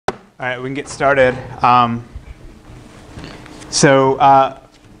All right, we can get started. I'm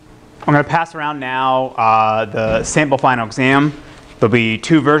going to pass around now the sample final exam. There'll be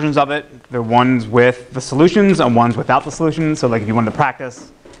two versions of it. The ones with the solutions and ones without the solutions. So like if you wanted to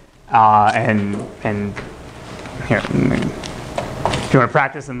practice and here, if you want to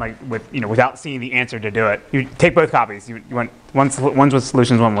practice and like with without seeing the answer to do it, you take both copies. You want one's with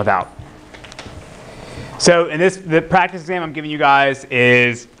solutions, one without. So in the practice exam I'm giving you guys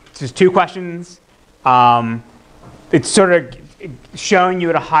is just two questions. It's sort of showing you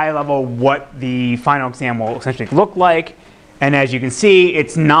at a high level what the final exam will essentially look like. And as you can see,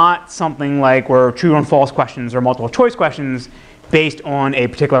 it's not something like where true and false questions or multiple choice questions based on a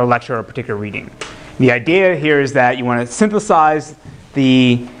particular lecture or a particular reading. The idea here is that you want to synthesize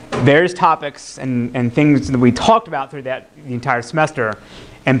the various topics and things that we talked about through the entire semester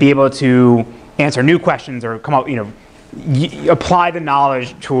and be able to answer new questions or come up, apply the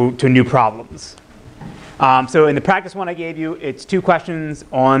knowledge to new problems. So in the practice one I gave you, it's two questions.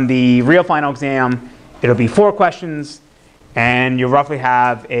 On the real final exam, it'll be 4 questions, and you'll roughly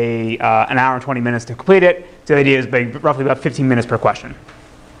have an hour and 20 minutes to complete it. So the idea is roughly about 15 minutes per question.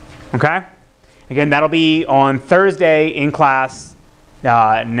 Okay? Again, that'll be on Thursday in class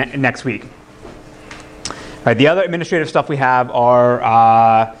next week. All right, the other administrative stuff we have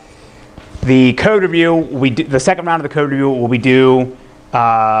are the code review. The second round of the code review will be due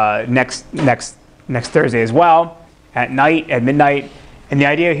next Thursday as well, at midnight. And the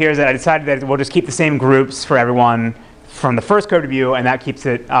idea here is that I decided that we'll just keep the same groups for everyone from the first code review, and that keeps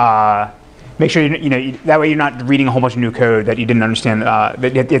it. Make sure that way you're not reading a whole bunch of new code that you didn't understand.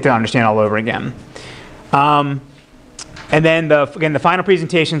 That you have to understand all over again. And then the final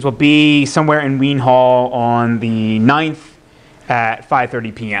presentations will be somewhere in Wien Hall on the 9th at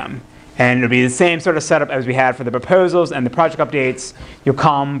 5:30 p.m. And it'll be the same sort of setup as we had for the proposals and the project updates. You'll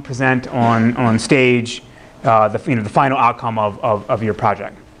come present on stage the final outcome of your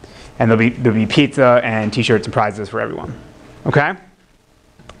project. And there'll be pizza and t-shirts and prizes for everyone. Okay?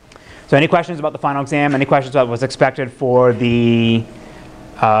 So any questions about the final exam? Any questions about what's expected for the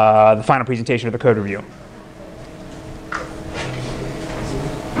final presentation of the code review?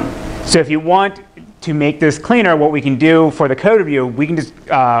 So if you want to make this cleaner, what we can do for the code review, we can just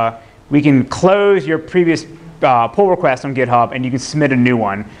we can close your previous pull request on GitHub, and you can submit a new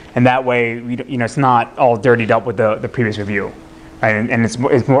one. And that way, it's not all dirtied up with the previous review, right? And it's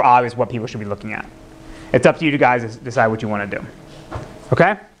more obvious what people should be looking at. It's up to you guys to decide what you want to do.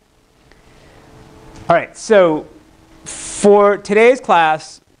 Okay? All right. So for today's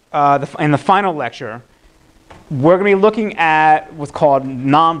class, in the final lecture, we're going to be looking at what's called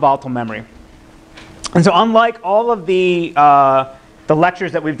non-volatile memory. And so unlike all of the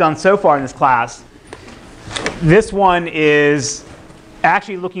lectures that we've done so far in this class, this one is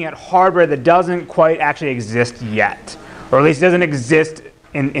actually looking at hardware that doesn't quite actually exist yet, or at least doesn't exist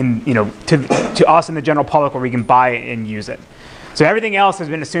to us in the general public where we can buy it and use it. So everything else has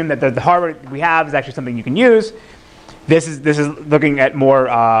been assumed that the hardware we have is actually something you can use. This is looking at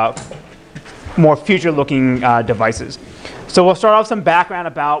more future-looking devices. So we'll start off some background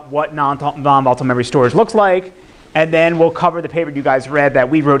about what non-volatile memory storage looks like, and then we'll cover the paper you guys read that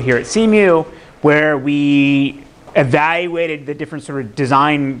we wrote here at CMU, where we evaluated the different sort of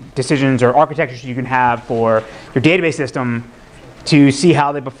design decisions or architectures you can have for your database system to see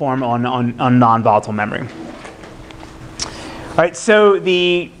how they perform on non-volatile memory. All right, so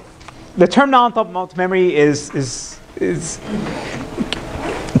the term non-volatile memory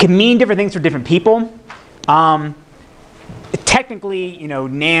can mean different things for different people. Technically,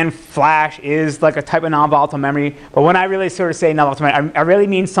 NAND flash is like a type of non-volatile memory, but when I really sort of say non-volatile memory, I really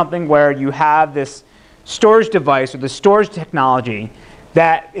mean something where you have this storage device or the storage technology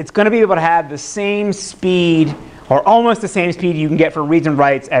that it's going to be able to have the same speed or almost the same speed you can get for reads and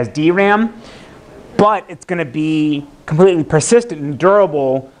writes as DRAM, but it's going to be completely persistent and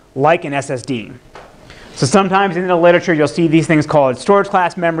durable like an SSD. So sometimes in the literature you'll see these things called storage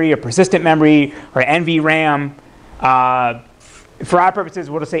class memory or persistent memory or NVRAM. For our purposes,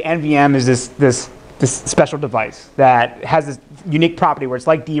 we'll just say NVM is this special device that has this unique property where it's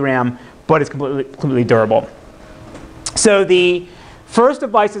like DRAM, but it's completely durable. So the first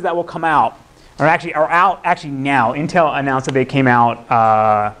devices that will come out are out now. Intel announced that they came out,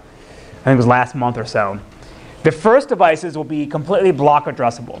 I think it was last month or so. The first devices will be completely block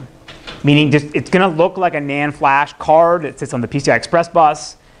addressable, meaning it's going to look like a NAND flash card that sits on the PCI Express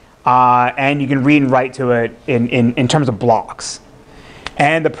bus, and you can read and write to it in terms of blocks.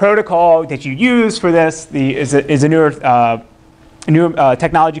 And the protocol that you use for this is a newer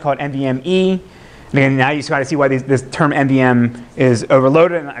technology called NVMe. Again, now you kind of see why this term NVM is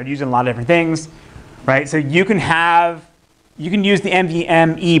overloaded and are used in a lot of different things, right? So you can use the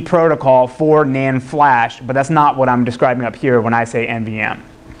NVMe protocol for NAND flash, but that's not what I'm describing up here when I say NVM,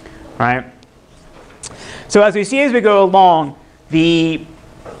 right? So as we see as we go along, these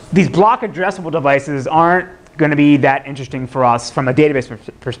block addressable devices aren't going to be that interesting for us from a database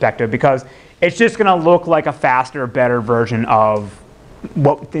perspective, because it's just going to look like a faster, better version of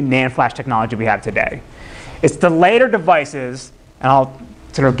what the NAND flash technology we have today. It's the later devices, and I'll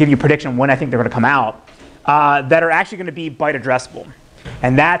sort of give you a prediction when I think they're going to come out, that are actually going to be byte addressable.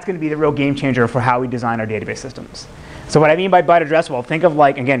 And that's going to be the real game changer for how we design our database systems. So what I mean by byte addressable, think of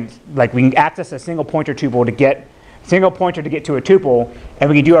like, again, like we can access a single pointer tuple to get to a tuple, and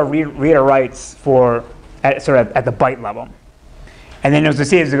we can do our read or writes for sort of at the byte level. And then as we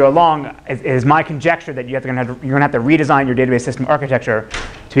see as we go along, it is my conjecture that you're going to have to redesign your database system architecture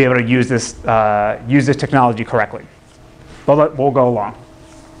to be able to use this technology correctly. But we'll go along.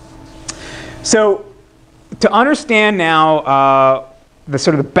 So to understand now the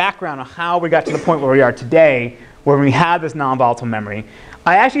sort of the background of how we got to the point where we are today, where we have this non-volatile memory,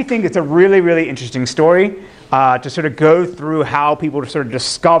 I actually think it's a really, really interesting story to sort of go through how people sort of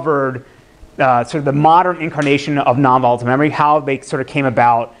discovered sort of the modern incarnation of non-volatile memory, how they sort of came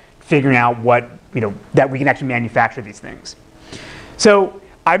about figuring out what, that we can actually manufacture these things. So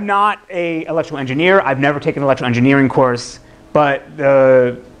I'm not an electrical engineer. I've never taken an electrical engineering course, but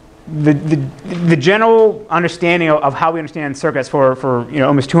the general understanding of how we understand circuits for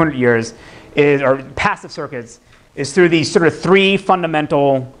almost 200 years or passive circuits is through these sort of three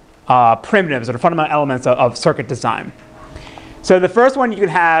fundamental primitives or fundamental elements of circuit design. So the first one you can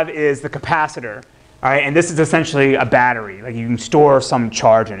have is the capacitor, all right? And this is essentially a battery. Like you can store some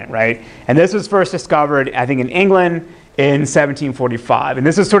charge in it, right? And this was first discovered, I think, in England in 1745. And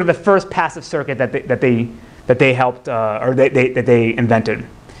this is sort of the first passive circuit that they helped or that they invented.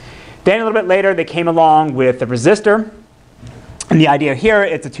 Then a little bit later, they came along with the resistor. And the idea here,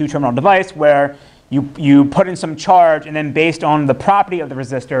 it's a two-terminal device where you put in some charge, and then based on the property of the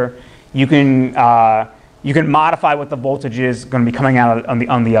resistor, you can modify what the voltage is going to be coming out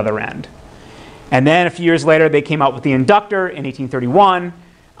on the other end. And then a few years later, they came out with the inductor in 1831.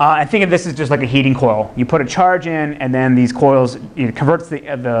 And think of this as just like a heating coil. You put a charge in, and then these coils converts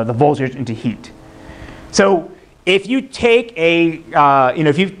the voltage into heat. So if you take an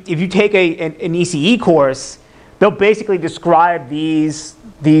ECE course, they'll basically describe these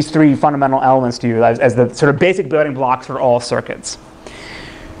three fundamental elements to you as the sort of basic building blocks for all circuits.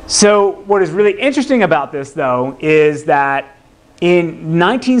 So what is really interesting about this, though, is that in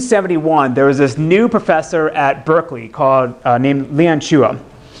 1971, there was this new professor at Berkeley named Leon Chua.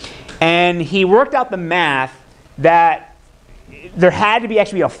 And he worked out the math that there had to be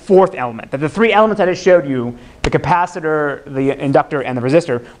actually a fourth element, that the three elements I just showed you, the capacitor, the inductor, and the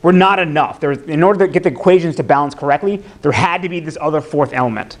resistor, were not enough. In order to get the equations to balance correctly, there had to be this other fourth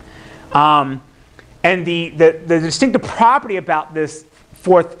element. And the distinctive property about this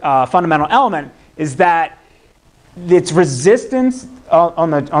fourth fundamental element is that its resistance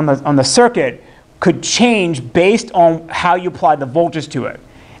on the circuit could change based on how you apply the voltage to it.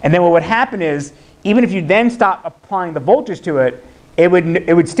 And then what would happen is, even if you then stop applying the voltage to it, it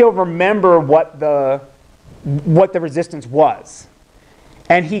would still remember what the resistance was.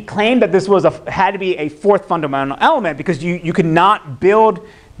 And he claimed that this had to be a fourth fundamental element, because you could not build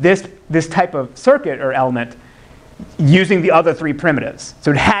this type of circuit or element using the other three primitives.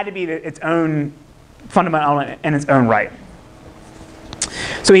 So it had to be its own fundamental element in its own right.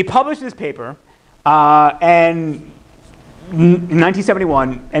 So he published this paper in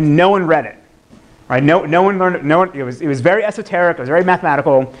 1971, and no one read it. Right? No one learned. It was very esoteric. It was very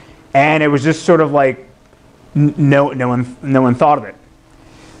mathematical, and it was just sort of like no one thought of it.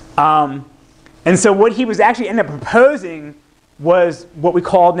 And so what he was actually ended up proposing was what we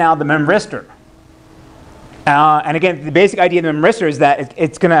call now the memristor. And again, the basic idea of the memristor is that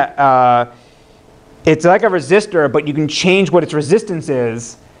it's like a resistor, but you can change what its resistance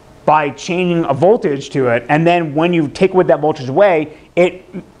is by changing a voltage to it, and then when you take that voltage away, it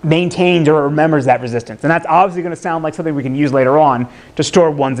maintains or remembers that resistance. And that's obviously going to sound like something we can use later on to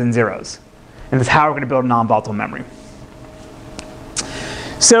store ones and zeros. And that's how we're going to build a non-volatile memory.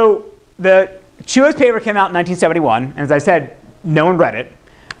 So the Chua's paper came out in 1971, and as I said, no one read it.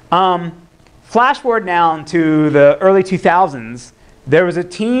 Flash forward now to the early 2000s, there was a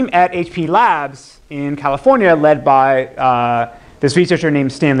team at HP Labs in California led by this researcher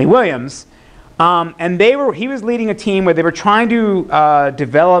named Stanley Williams. And he was leading a team where they were trying to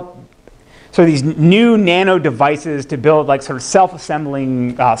develop these new nano devices to build like sort of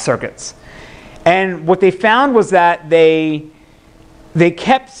self-assembling circuits. And what they found was that they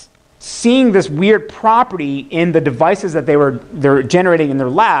kept seeing this weird property in the devices that they're generating in their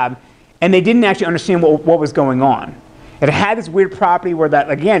lab, and they didn't actually understand what was going on. It had this weird property where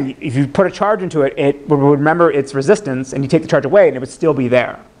that, again, if you put a charge into it, it would remember its resistance, and you take the charge away, and it would still be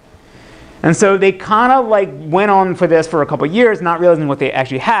there. And so they kind of like went on for this for a couple of years, not realizing what they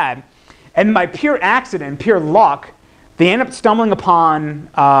actually had. And by pure accident, pure luck, they ended up stumbling upon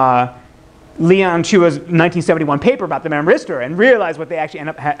Leon Chua's 1971 paper about the memristor and realized what they actually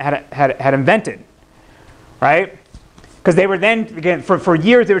had invented, right? Because they were then, again, for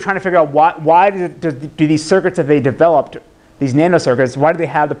years, they were trying to figure out why do these circuits that they developed, these nanocircuits, why do they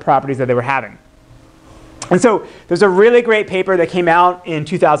have the properties that they were having? And so there's a really great paper that came out in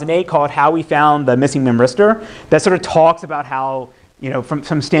 2008 called How We Found the Missing Memristor that sort of talks about how,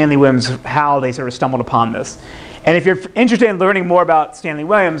 from Stanley Williams, how they sort of stumbled upon this. And if you're interested in learning more about Stanley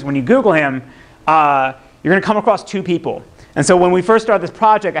Williams, when you Google him, you're going to come across two people. And so when we first started this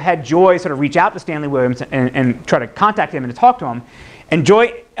project, I had Joy sort of reach out to Stanley Williams and try to contact him and to talk to him. And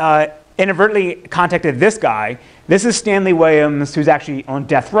Joy inadvertently contacted this guy. This is Stanley Williams, who's actually on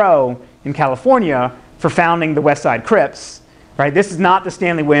death row in California for founding the West Side Crips. Right? This is not the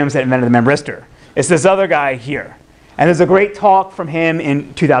Stanley Williams that invented the memristor. It's this other guy here. And there's a great talk from him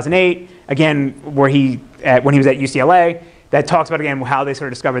in 2008, again, where when he was at UCLA, that talks about, again, how they sort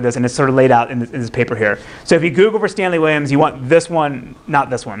of discovered this, and it's sort of laid out in this paper here. So if you Google for Stanley Williams, you want this one, not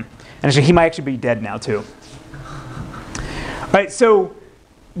this one. And actually, he might actually be dead now, too. All right, so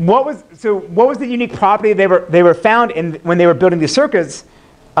what was the unique property they were found in when they were building these circuits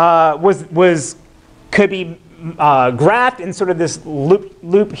could be graphed in sort of this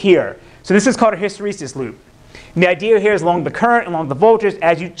loop here. So this is called a hysteresis loop. And the idea here is along the current, along the voltage,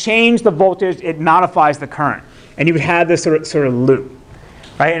 as you change the voltage, it modifies the current. And you would have this sort of loop,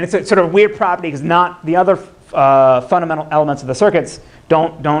 right? And it's a sort of weird property because not the other fundamental elements of the circuits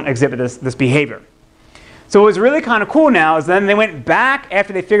don't exhibit this behavior. So what was really kind of cool now is then they went back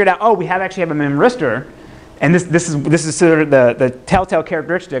after they figured out, oh, we actually have a memristor, and this is sort of the telltale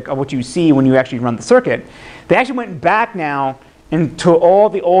characteristic of what you see when you actually run the circuit. They actually went back now into all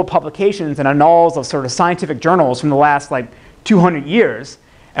the old publications and annals of sort of scientific journals from the last like 200 years.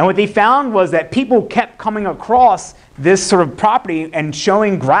 And what they found was that people kept coming across this sort of property and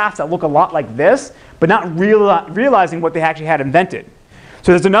showing graphs that look a lot like this, but not realizing what they actually had invented.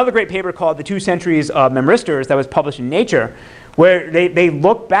 So there's another great paper called The 2 Centuries of Memristors that was published in Nature, where they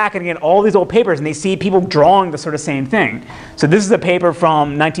look back and again all these old papers and they see people drawing the sort of same thing. So this is a paper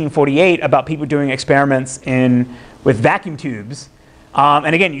from 1948 about people doing experiments with vacuum tubes.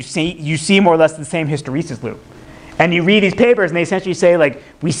 And again, you see more or less the same hysteresis loop. And you read these papers, and they essentially say, like,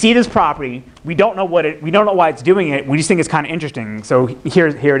 we see this property, we don't know why it's doing it, we just think it's kind of interesting, so here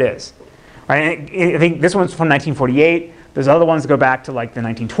it is. Right? And I think this one's from 1948. There's other ones that go back to like the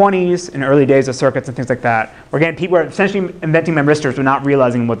 1920s and early days of circuits and things like that. Where again, people are essentially inventing memristors but not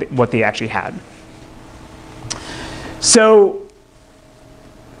realizing what they actually had. So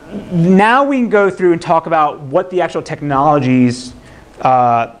now we can go through and talk about what the actual technologies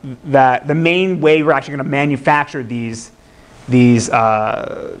that the main way we're actually going to manufacture these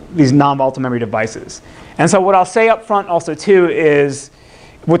non-volatile memory devices. And so what I'll say up front also too is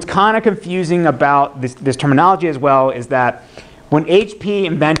what's kind of confusing about this terminology as well is that when HP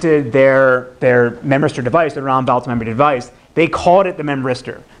invented their memristor device, their non-volatile memory device, they called it the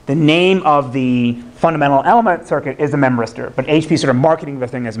memristor. The name of the fundamental element circuit is a memristor, but HP sort of marketing the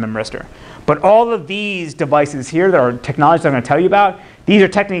thing as a memristor. But all of these devices here that are technologies I'm going to tell you about, these are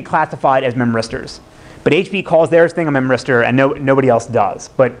technically classified as memristors. But HP calls their thing a memristor and nobody else does.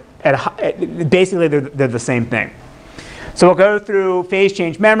 But basically they're the same thing. So we'll go through phase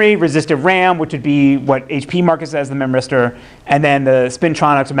change memory, resistive RAM, which would be what HP markets as the memristor, and then the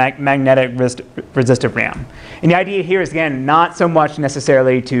spintronics magnetic resistive RAM. And the idea here is, again, not so much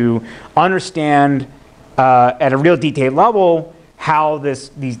necessarily to understand at a real detailed level how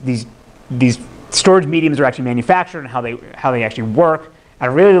these storage mediums are actually manufactured and how they actually work at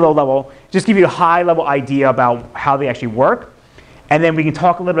a really low level. Just give you a high level idea about how they actually work. And then we can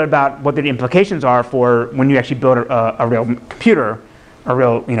talk a little bit about what the implications are for when you actually build a real computer, a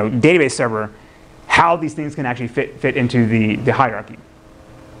real database server, how these things can actually fit into the hierarchy.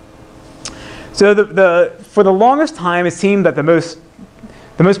 So for the longest time, it seemed that the most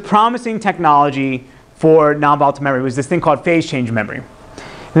promising technology for non-volatile memory was this thing called phase change memory.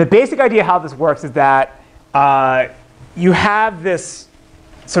 And the basic idea how this works is that you have this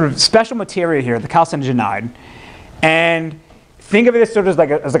sort of special material here, the calcinogenide, and think of it as sort of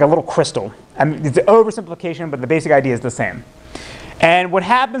as like a little crystal. I mean, it's an oversimplification, but the basic idea is the same. And what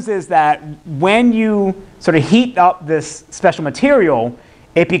happens is that when you sort of heat up this special material,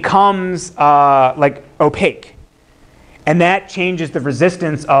 it becomes like opaque. And that changes the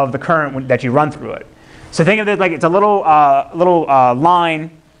resistance of the current that you run through it. So think of it like it's a little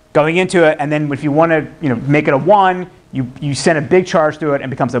line going into it, and then if you want to make it a 1, you send a big charge through it and it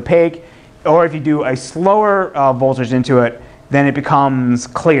becomes opaque. Or if you do a slower voltage into it, then it becomes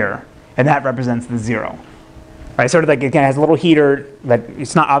clear, and that represents the 0. Right? Sort of like it has a little heater that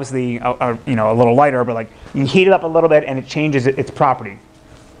it's not obviously a little lighter, but like you heat it up a little bit and it changes its property.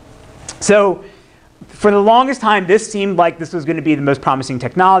 So for the longest time, this seemed like this was going to be the most promising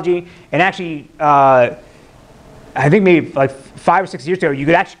technology. And actually, I think maybe like 5 or 6 years ago, you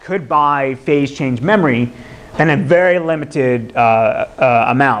could buy phase change memory in a very limited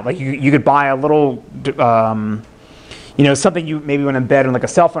amount. Like you could buy a little, something you maybe want to embed in like a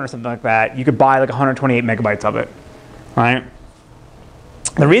cell phone or something like that. You could buy like 128 megabytes of it, right?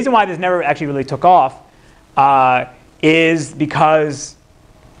 The reason why this never actually really took off is because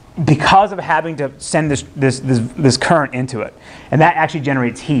of having to send this current into it, and that actually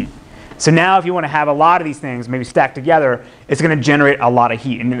generates heat. So now if you want to have a lot of these things maybe stacked together, it's going to generate a lot of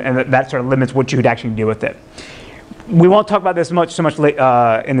heat, and that sort of limits what you could actually do with it. We won't talk about this so much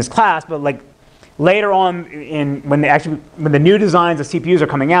in this class, but like later on when the new designs of CPUs are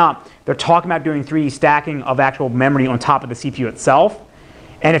coming out, they're talking about doing 3D stacking of actual memory on top of the CPU itself.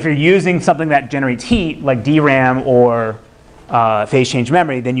 And if you're using something that generates heat like DRAM or phase change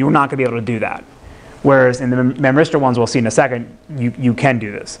memory, then you're not going to be able to do that. Whereas in the memristor ones we'll see in a second, you can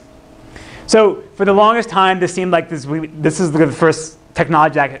do this. So for the longest time, this seemed like this is the first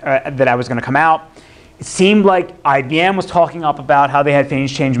technology that I was going to come out. It seemed like IBM was talking up about how they had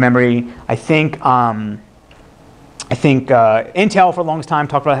phase change memory. I think Intel for the longest time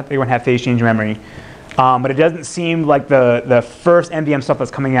talked about how they were going to have phase change memory. But it doesn't seem like the first NVM stuff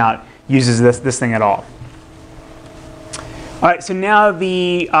that's coming out uses this thing at all. All right, so now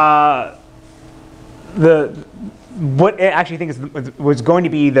what I actually think was going to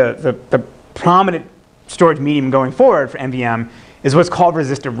be the prominent storage medium going forward for NVM is what's called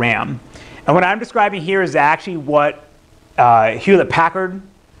resistive RAM. And what I'm describing here is actually what Hewlett-Packard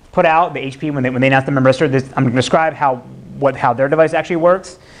put out, the HP, when they announced the memristor. I'm going to describe how their device actually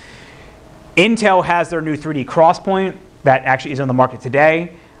works. Intel has their new 3D Crosspoint that actually is on the market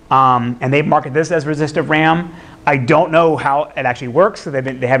today, and they market this as resistive RAM. I don't know how it actually works, so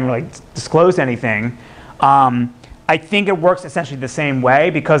they haven't really disclosed anything. I think it works essentially the same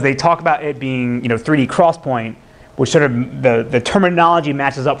way because they talk about it being 3D Crosspoint, which sort of the terminology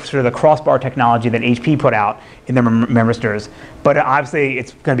matches up with sort of the crossbar technology that HP put out in their memristors. But obviously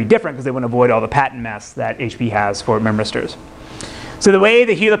it's going to be different because they want to avoid all the patent mess that HP has for memristors. So the way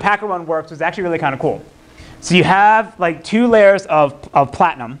the Hewlett-Packard one works is actually really kind of cool. So you have like 2 layers of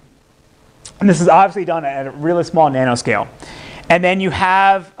platinum. And this is obviously done at a really small nanoscale. And then you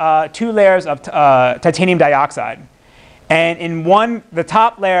have 2 layers of titanium dioxide. And in the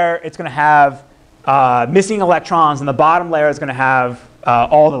top layer, it's going to have missing electrons, and the bottom layer is going to have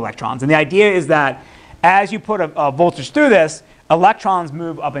all the electrons. And the idea is that as you put a voltage through this, electrons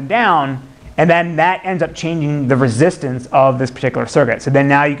move up and down, and then that ends up changing the resistance of this particular circuit. So then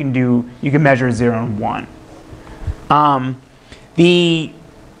now you can measure 0 and 1. The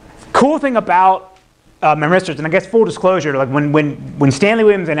cool thing about memristors, and I guess full disclosure, like when Stanley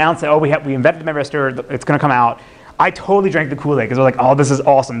Williams announced that, oh, we invented the memristor, it's going to come out, I totally drank the Kool-Aid because I was like, oh, this is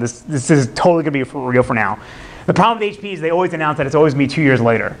awesome. This is totally going to be for real for now. The problem with HP is they always announce that it's always going to be 2 years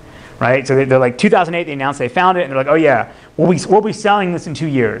later, right? So they're like 2008, they announced they found it, and they're like, oh yeah, we'll be selling this in 2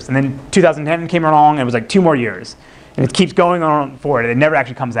 years. And then 2010 came along, and it was like 2 more years. And it keeps going on forward. It never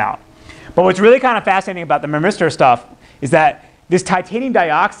actually comes out. But what's really kind of fascinating about the memristor stuff is that this titanium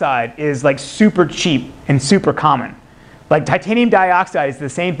dioxide is like super cheap and super common. Like titanium dioxide is the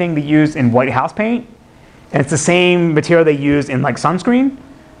same thing they use in White House paint, and it's the same material they use in like sunscreen.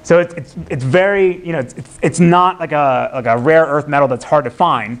 So it's very, it's not like a rare earth metal that's hard to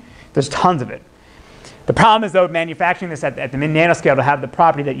find. There's tons of it. The problem is though, manufacturing this at the nanoscale to have the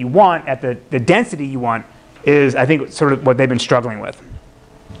property that you want at the density you want is, I think, sort of what they've been struggling with.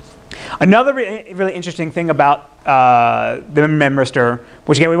 Another really interesting thing about the memristor,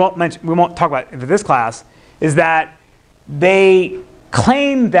 which again we won't talk about in this class, is that they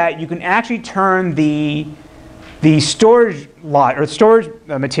claim that you can actually turn the storage lot or storage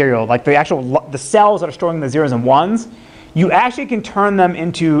material, like the cells that are storing the zeros and ones, you actually can turn them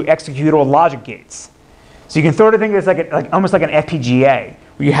into executable logic gates. So you can sort of think of it as almost like an FPGA,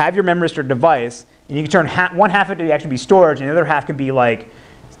 where you have your memristor device, and you can turn one half of it to actually be storage, and the other half can be like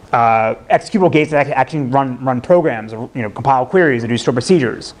executable gates that actually run programs, or compile queries, or do store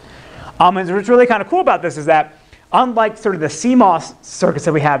procedures. And what's really kind of cool about this is that, unlike sort of the CMOS circuits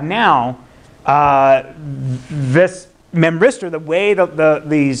that we have now, this memristor, the way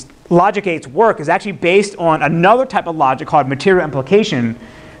these logic gates work, is actually based on another type of logic called material implication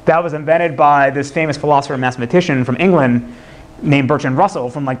that was invented by this famous philosopher and mathematician from England named Bertrand Russell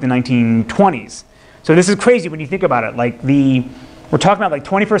from like the 1920s. So this is crazy when you think about it. Like we're talking about like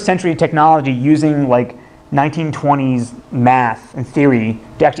 21st century technology using like 1920s math and theory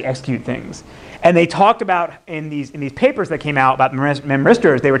to actually execute things. And they talked about in these papers that came out about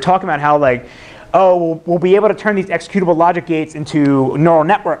memristors, they were talking about how like, oh, we'll be able to turn these executable logic gates into neural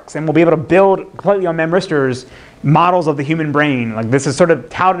networks, and we'll be able to build completely on memristors models of the human brain. Like this is sort of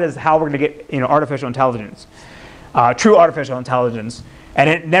touted as how we're going to get artificial intelligence, true artificial intelligence. And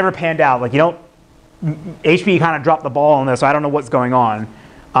it never panned out. Like HP kind of dropped the ball on this, so I don't know what's going on.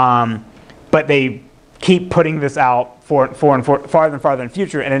 But they keep putting this out farther and farther in the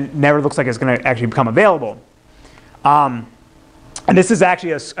future, and it never looks like it's going to actually become available. And this is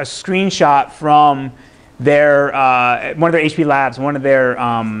actually a screenshot from their one of their HP labs, one of their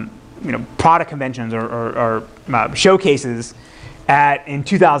product conventions or showcases in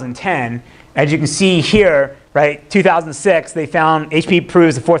 2010. As you can see here, right, 2006, they found HP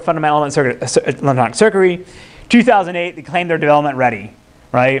proves the fourth fundamental electronic circuitry. 2008, they claimed they're development ready,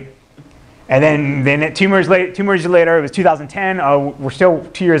 right? And then 2 years later, it was 2010. Oh, we're still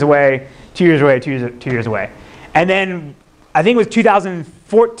 2 years away, 2 years away, 2 years away. And then I think it was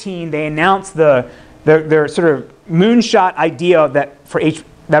 2014, they announced their sort of moonshot idea that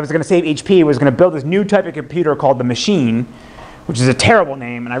that was going to save HP, was going to build this new type of computer called the machine, which is a terrible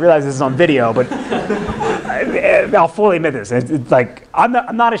name, and I realize this is on video, but I'll fully admit this. It's like I'm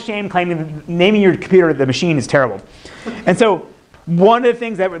not ashamed claiming naming your computer the machine is terrible. And so one of the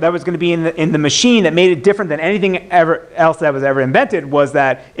things that was going to be in the machine that made it different than anything else that was ever invented was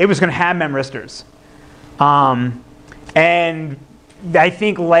that it was going to have memristors. And I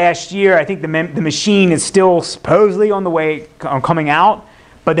think last year, the machine is still supposedly on the way coming out,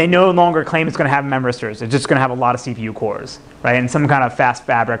 but they no longer claim it's going to have memristors. It's just going to have a lot of CPU cores, right, and some kind of fast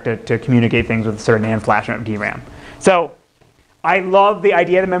fabric to communicate things with sort of NAND flash and DRAM. So I love the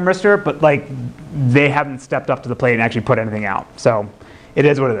idea of the memristor, but like they haven't stepped up to the plate and actually put anything out. So it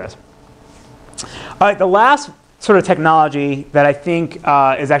is what it is. All right, the last sort of technology that I think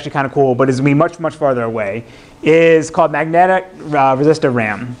is actually kind of cool, but is going to be much, much farther away, is called magnetic resistive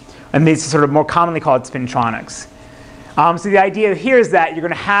RAM. And these are sort of more commonly called spintronics. So the idea here is that you're going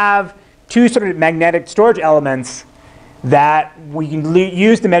to have two sort of magnetic storage elements that we can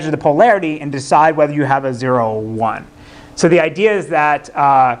use to measure the polarity and decide whether you have a 0 or 1. So the idea is that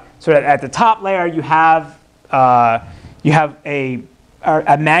sort of at the top layer you have a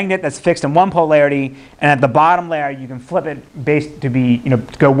magnet that's fixed in one polarity, and at the bottom layer you can flip it to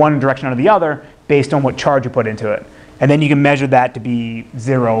go one direction or the other based on what charge you put into it, and then you can measure that to be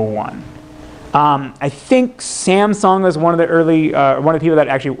 0 or 1. I think Samsung is one of the early one of the people that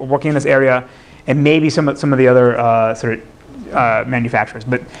actually were working in this area, and maybe some of the other sort of manufacturers.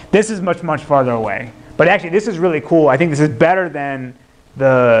 But this is much, much farther away. But actually, this is really cool. I think this is better than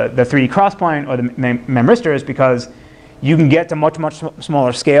the 3D XPoint or the memristors, because you can get to much, much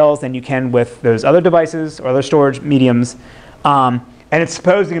smaller scales than you can with those other devices or other storage mediums. And it's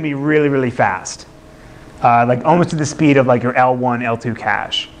supposed to be really, really fast, like almost to the speed of like your L1, L2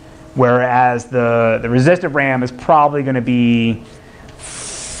 cache. Whereas the resistive RAM is probably going to be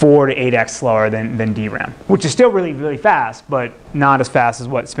 4 to 8x slower than DRAM, which is still really, really fast, but not as fast as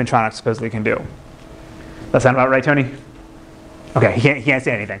what spintronics supposedly can do. That sound about right, Tony? Okay, he can't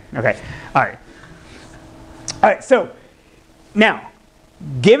say anything. Okay, all right. All right, so now,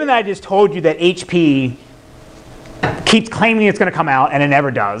 given that I just told you that HP keeps claiming it's going to come out and it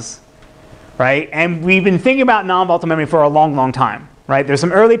never does, right? And we've been thinking about non-volatile memory for a long, long time, right? There's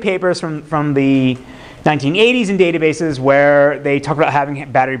some early papers from the 1980s in databases where they talk about having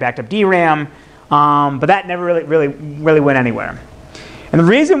battery backed up DRAM, but that never really went anywhere. And the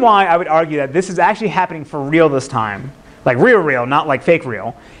reason why I would argue that this is actually happening for real this time, like real, not like fake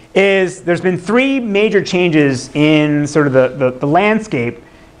real, is there's been 3 major changes in sort of the landscape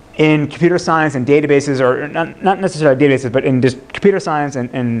in computer science and databases, or not necessarily databases, but in just computer science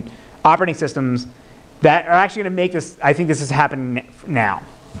and operating systems that are actually going to make this, I think this is happening now.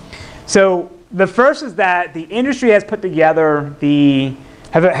 So the first is that the industry has put together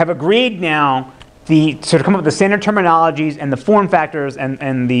have agreed now to sort of come up with the standard terminologies and the form factors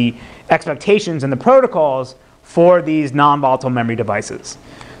and the expectations and the protocols for these non-volatile memory devices.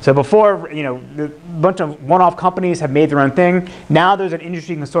 So before, a bunch of one-off companies have made their own thing. Now there's an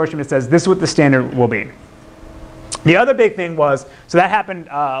industry consortium that says this is what the standard will be. The other big thing was, so that happened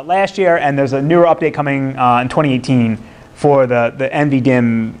last year, and there's a newer update coming in 2018 for the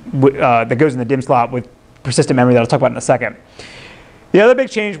NVDIMM that goes in the DIMM slot with persistent memory that I'll talk about in a second. The other big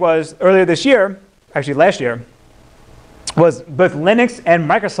change was earlier this year, actually last year, was both Linux and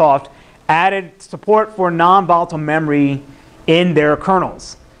Microsoft added support for non-volatile memory in their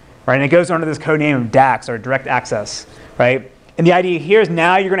kernels, right? And it goes under this code name of DAX, or direct access, right? And the idea here is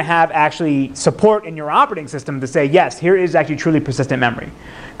now you're going to have actually support in your operating system to say, yes, here is actually truly persistent memory.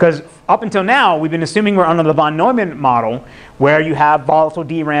 Because up until now, we've been assuming we're under the von Neumann model, where you have volatile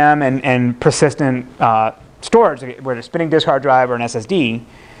DRAM and persistent storage, where it's a spinning disk hard drive or an SSD.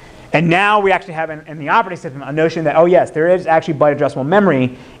 And now we actually have in the operating system a notion that, oh yes, there is actually byte addressable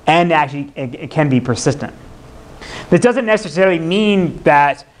memory, and actually it can be persistent. This doesn't necessarily mean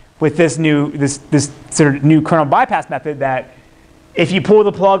that with this sort of new kernel bypass method that if you pull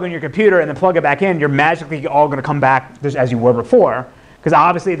the plug on your computer and then plug it back in, you're magically all going to come back just as you were before. Because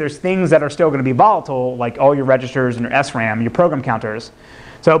obviously there's things that are still going to be volatile, like all your registers and your SRAM, your program counters.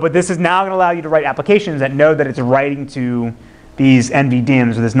 So, but this is now going to allow you to write applications that know that it's writing to these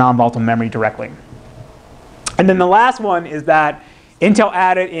NVDIMMs, or this non-volatile memory, directly. And then the last one is that Intel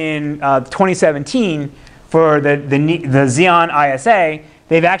added in 2017 for the Xeon ISA,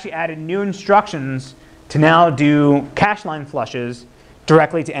 they've actually added new instructions to now do cache line flushes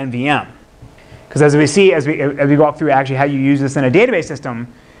directly to NVM. Because as we see, as we walk through actually how you use this in a database system,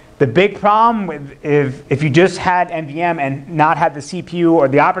 the big problem with if you just had NVM and not had the CPU or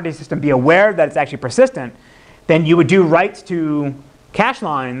the operating system be aware that it's actually persistent, then you would do writes to cache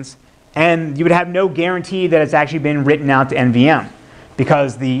lines, and you would have no guarantee that it's actually been written out to NVM,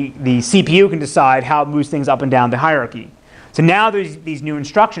 because the CPU can decide how it moves things up and down the hierarchy. So now there's these new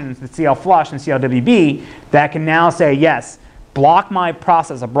instructions, the CL flush and CLWB, that can now say, yes, block my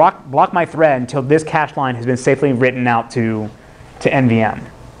process, block my thread until this cache line has been safely written out to NVM.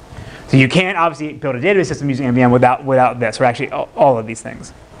 So you can't obviously build a database system using NVM without this, or actually all of these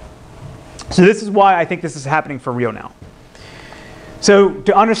things. So this is why I think this is happening for real now. So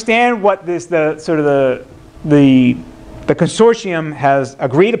to understand what the consortium has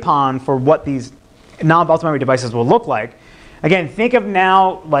agreed upon for what these non-volatile memory devices will look like, again, think of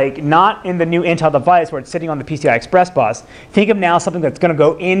now, like, not in the new Intel device where it's sitting on the PCI Express bus. Think of now something that's going to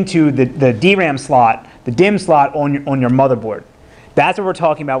go into the DRAM slot, the DIMM slot on your motherboard. That's what we're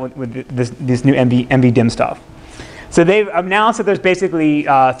talking about with this new NVDIMM stuff. So they've announced that there's basically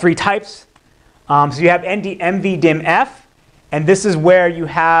 3 types. So you have NVDIMM-F, and this is where you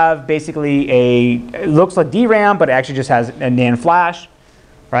have basically it looks like DRAM, but it actually just has a NAND flash,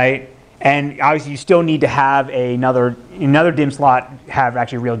 right? And obviously you still need to have another DIMM slot have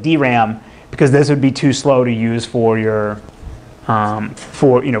actually real DRAM, because this would be too slow to use for your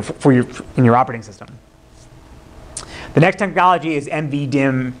in your operating system. The next technology is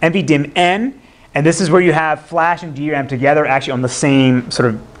NVDIMM-N, and this is where you have flash and DRAM together, actually on the same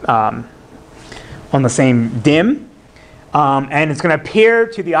sort of on the same DIMM, and it's going to appear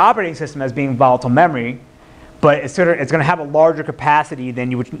to the operating system as being volatile memory, but it's going to have a larger capacity than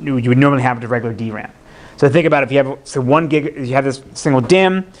you would normally have with regular DRAM. So think about it, if you have you have this single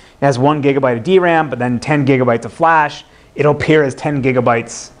DIMM, it has 1 gigabyte of DRAM, but then 10 gigabytes of flash, it'll appear as 10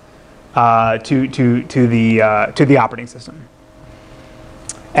 gigabytes to the operating system.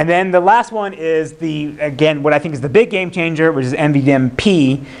 And then the last one is again, what I think is the big game changer, which is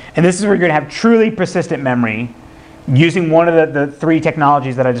NVDIMM-P, and this is where you're going to have truly persistent memory using one of the 3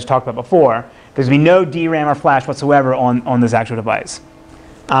 technologies that I just talked about before. There's going to be no DRAM or flash whatsoever on this actual device.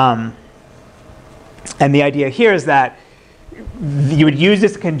 And the idea here is that you would use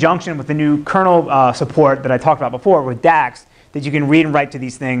this in conjunction with the new kernel support that I talked about before with DAX, that you can read and write to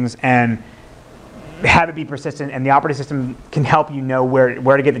these things and have it be persistent, and the operating system can help you know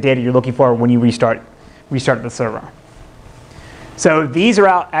where to get the data you're looking for when you restart the server. So these are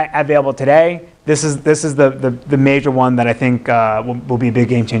out available today. This is the major one that I think will be a big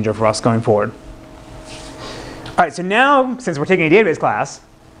game changer for us going forward. All right, so now, since we're taking a database class,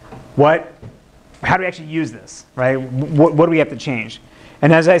 how do we actually use this, right? What do we have to change?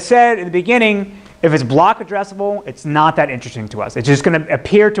 And as I said in the beginning, if it's block addressable, it's not that interesting to us. It's just going to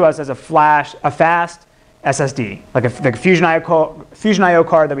appear to us as a fast SSD, like a Fusion IO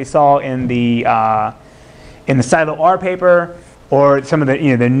card that we saw in the Silo R paper, or some of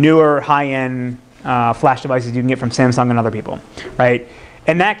the newer high-end flash devices you can get from Samsung and other people, right?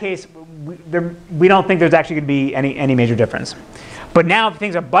 In that case, we don't think there's actually going to be any major difference. But now if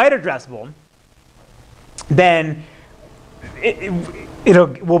things are byte addressable, then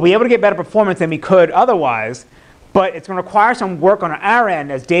we'll be able to get better performance than we could otherwise, but it's going to require some work on our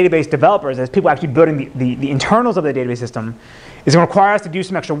end as database developers, as people actually building the internals of the database system. It's going to require us to do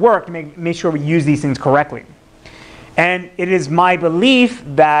some extra work to make sure we use these things correctly. And it is my belief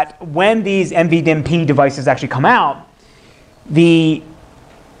that when these NVDMP devices actually come out, the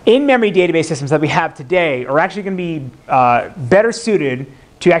in-memory database systems that we have today are actually going to be better suited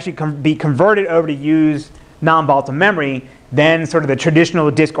to actually be converted over to use non-volatile memory than sort of the traditional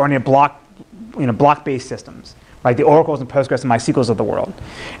disk-oriented block-based systems, right? The Oracles and Postgres and MySQLs of the world.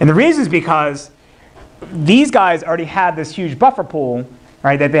 And the reason is because these guys already have this huge buffer pool,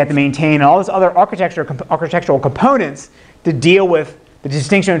 right, that they have to maintain, and all this other architectural components to deal with the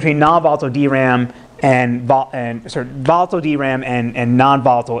distinction between non-volatile DRAM and volatile DRAM and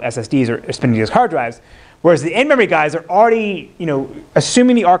non-volatile SSDs or spinning disk hard drives. Whereas the in-memory guys are already,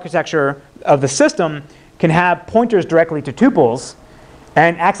 assuming the architecture of the system can have pointers directly to tuples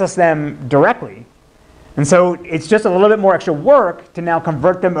and access them directly. And so it's just a little bit more extra work to now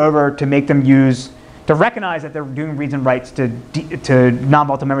convert them over to make them to recognize that they're doing reads and writes to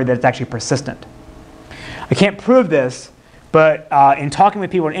non-volatile memory that it's actually persistent. I can't prove this, but in talking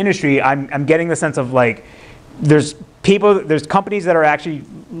with people in industry, I'm getting the sense of like, there's companies that are actually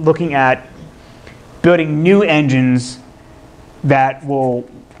looking at building new engines that will,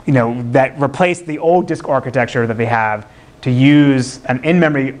 that replace the old disk architecture that they have to use an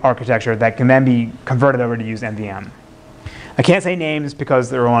in-memory architecture that can then be converted over to use NVM. I can't say names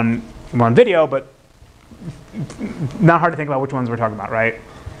because we're on video, but not hard to think about which ones we're talking about, right?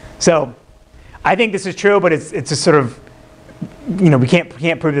 So I think this is true, but it's just sort of, we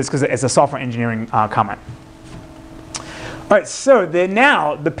can't prove this because it's a software engineering comment. All right, so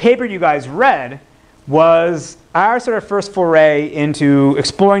now the paper you guys read was our sort of first foray into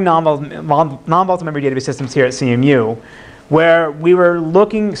exploring non-volatile memory database systems here at CMU, where we were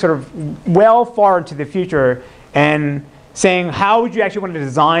looking sort of well far into the future and saying, how would you actually want to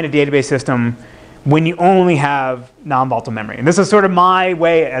design a database system when you only have non-volatile memory? And this is sort of my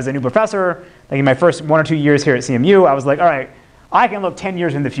way as a new professor. Like in my first 1 or 2 years here at CMU, I was like, all right, I can look 10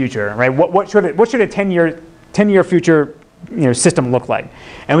 years in the future, right? What should a 10-year future system look like?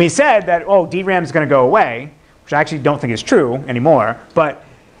 And we said that, DRAM is going to go away, which I actually don't think is true anymore. But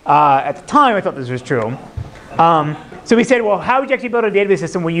at the time, I thought this was true. So we said, well, how would you actually build a database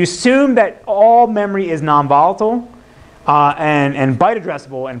system where you assume that all memory is non-volatile and byte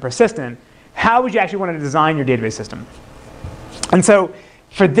addressable and persistent? How would you actually want to design your database system? And so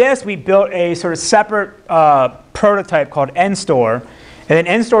for this, we built a sort of separate prototype called NStore. And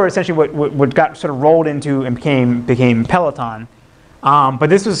then NStore is essentially what got sort of rolled into and became Peloton. But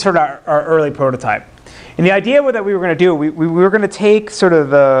this was sort of our early prototype. And the idea that we were going to do, we were going to take sort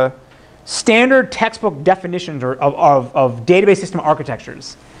of the standard textbook definitions of database system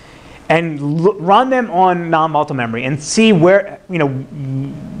architectures and run them on non-volatile memory and see where,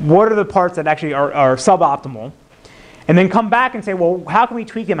 what are the parts that actually are suboptimal, and then come back and say, well, how can we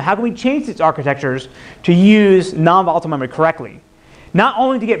tweak them? How can we change these architectures to use non-volatile memory correctly? Not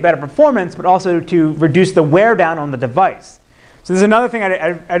only to get better performance, but also to reduce the wear down on the device. So there's another thing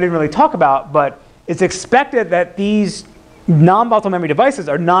I didn't really talk about, but it's expected that these non-volatile memory devices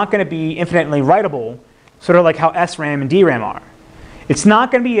are not going to be infinitely writable, sort of like how SRAM and DRAM are. It's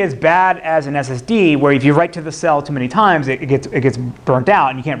not going to be as bad as an SSD, where if you write to the cell too many times, it gets burnt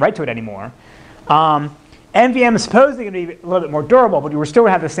out and you can't write to it anymore. NVM is supposedly going to be a little bit more durable, but we're still going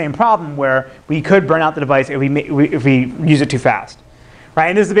to have the same problem where we could burn out the device if we use it too fast. Right?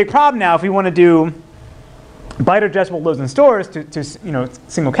 And this is a big problem now if we want to do byte addressable loads and stores to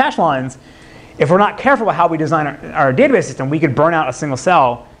single cache lines. If we're not careful about how we design our database system, we could burn out a single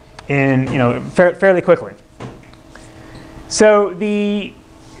cell in fairly quickly. So the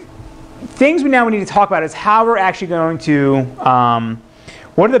things we need to talk about is how we're actually going to,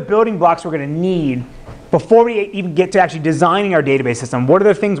 what are the building blocks we're going to need before we even get to actually designing our database system. What are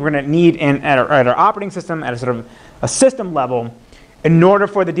the things we're going to need at our operating system, at a sort of a system level, in order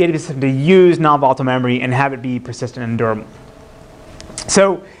for the database system to use non-volatile memory and have it be persistent and durable.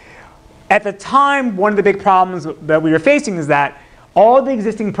 So at the time, one of the big problems that we were facing is that all the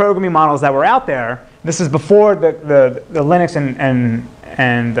existing programming models that were out there, this is before the Linux and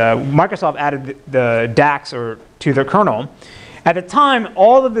Microsoft added the DAX to their kernel. At the time,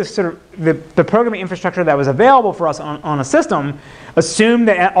 all of this sort of the programming infrastructure that was available for us on a system assumed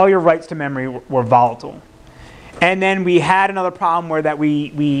that all your writes to memory were volatile. And then we had another problem where that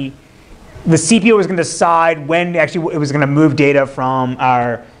the CPU was going to decide when actually it was going to move data from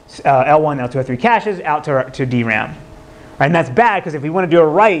our L1, L2, L3 caches out to DRAM. Right? And that's bad because if we want to do a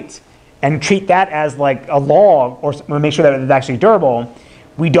write and treat that as like a log, or make sure that it's actually durable,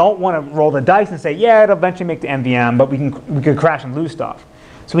 we don't want to roll the dice and say, yeah, it'll eventually make the MVM, but we could crash and lose stuff.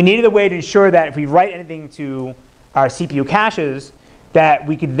 So we needed a way to ensure that if we write anything to our CPU caches, that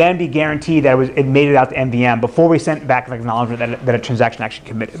we could then be guaranteed that it made it out to MVM before we sent back an acknowledgement that a transaction actually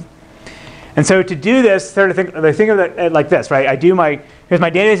committed. And so to do this, think of it like this, right? Here's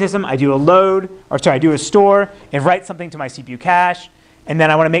my database system. I do I do a store, and write something to my CPU cache, and then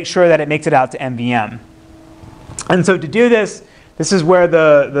I want to make sure that it makes it out to MVM. And so to do this, this is where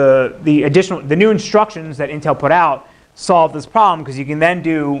the new instructions that Intel put out solve this problem, because you can then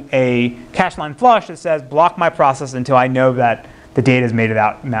do a cache line flush that says block my process until I know that the data has made it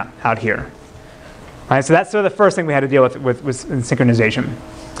out here. Right, so that's sort of the first thing we had to deal with synchronization.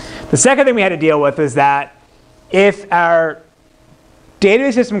 The second thing we had to deal with is that if our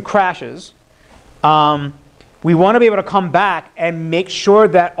database system crashes, we want to be able to come back and make sure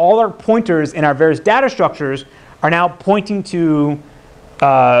that all our pointers in our various data structures are now pointing to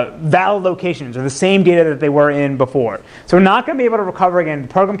valid locations, or the same data that they were in before. So we're not going to be able to recover, again,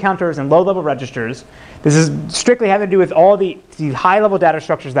 program counters and low-level registers. This is strictly having to do with all the high-level data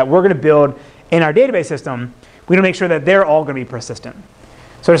structures that we're going to build in our database system. We want to make sure that they're all going to be persistent.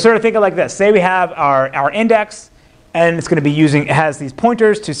 So to sort of think of it like this, say we have our index, and it's going to be it has these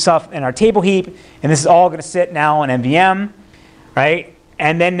pointers to stuff in our table heap, and this is all going to sit now on MVM, right?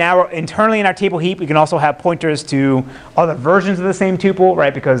 And then now internally in our table heap, we can also have pointers to other versions of the same tuple,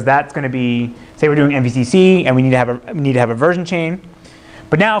 right? Because that's going to be, say we're doing MVCC, and we need to have a version chain.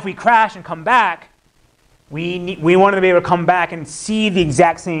 But now if we crash and come back, we want to be able to come back and see the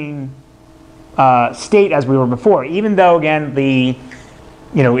exact same state as we were before, even though again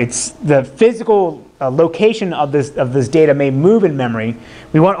it's the physical location of this data may move in memory.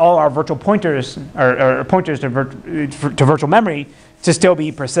 We want all our virtual pointers or pointers to virtual memory to still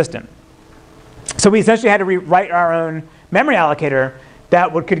be persistent. So we essentially had to rewrite our own memory allocator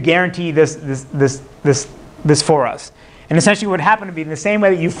that could guarantee this for us. And essentially what happened to be in the same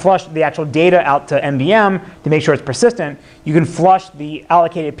way that you flush the actual data out to MVM to make sure it's persistent, you can flush the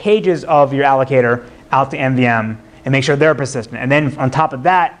allocated pages of your allocator out to MVM and make sure they're persistent. And then on top of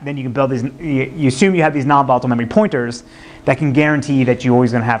that, then you can build these, you assume you have these non-volatile memory pointers that can guarantee that you're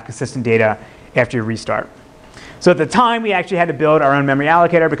always going to have consistent data after you restart. So at the time, we actually had to build our own memory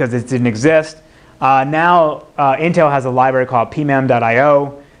allocator because this didn't exist. Now, Intel has a library called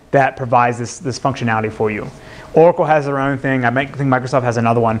pmem.io that provides this functionality for you. Oracle has their own thing. I think Microsoft has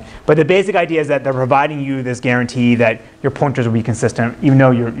another one. But the basic idea is that they're providing you this guarantee that your pointers will be consistent, even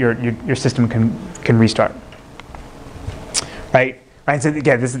though your system can restart. Right? So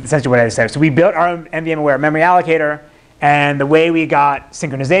again, this is essentially what I said. So we built our own MVM-aware memory allocator, and the way we got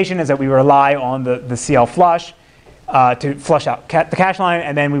synchronization is that we rely on the CL flush to flush out the cache line,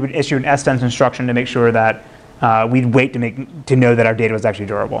 and then we would issue an ssense instruction to make sure that we'd wait to know that our data was actually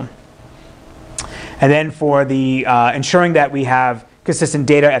durable. And then for the ensuring that we have consistent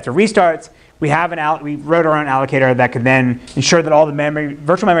data after restarts, we wrote our own allocator that could then ensure that all the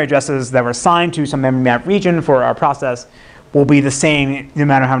virtual memory addresses that were assigned to some memory map region for our process will be the same no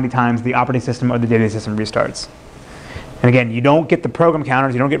matter how many times the operating system or the data system restarts. And again, you don't get the program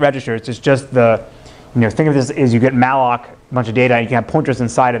counters, you don't get registers. It's just think of this as you get malloc, a bunch of data, and you can have pointers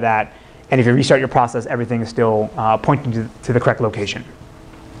inside of that. And if you restart your process, everything is still pointing to the correct location.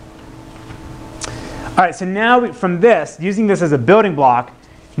 All right, so now from this, using this as a building block,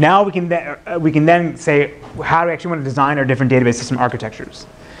 now we can then say how do we actually want to design our different database system architectures.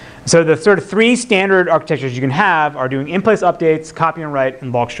 So the sort of three standard architectures you can have are doing in-place updates, copy and write,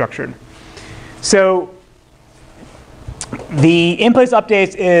 and log structured. So the in-place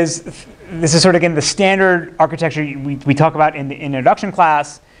updates this is sort of, again, the standard architecture we talk about in the introduction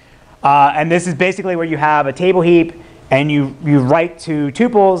class. And this is basically where you have a table heap, and you write to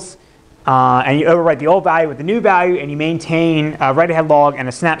tuples, and you overwrite the old value with the new value, and you maintain a write-ahead log and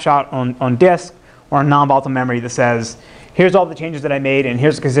a snapshot on disk or on non-volatile memory that says, here's all the changes that I made, and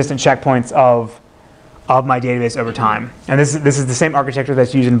here's the consistent checkpoints of my database over time. And this is the same architecture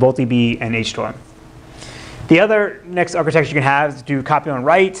that's used in VoltDB and HStore. The other next architecture you can have is do copy and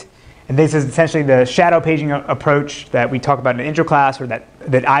write. And this is essentially the shadow paging approach that we talk about in the intro class, or that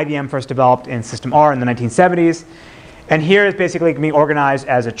IBM first developed in System R in the 1970s. And here is basically being organized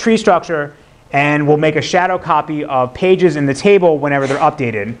as a tree structure, and we'll make a shadow copy of pages in the table whenever they're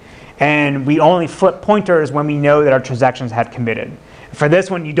updated. And we only flip pointers when we know that our transactions had committed. For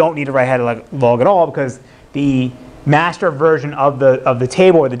this one, you don't need to write ahead log at all, because the master version of the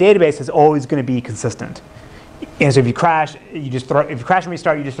table or the database is always going to be consistent. And so if you crash, and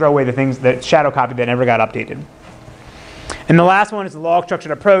restart, you just throw away the shadow copy that never got updated. And the last one is the log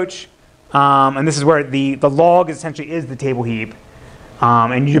structured approach, And this is where the log essentially is the table heap.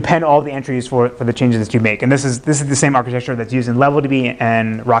 And you append all the entries for the changes that you make. And this is the same architecture that's used in LevelDB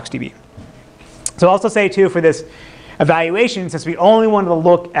and RocksDB. So I'll also say, too, for this evaluation, since we only wanted to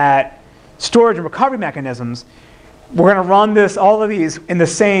look at storage and recovery mechanisms, we're going to run all of these in the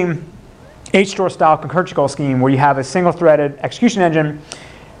same HStore style concurrency call scheme where you have a single-threaded execution engine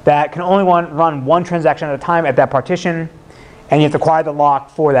that can only run one transaction at a time at that partition. And you have to acquire the lock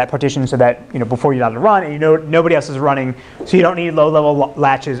for that partition so that before you're allowed to run, and nobody else is running, so you don't need low-level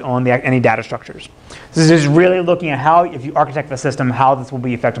latches on any data structures. This is really looking at how, if you architect the system, how this will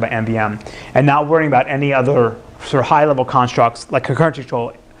be affected by NVM, and not worrying about any other sort of high-level constructs like concurrency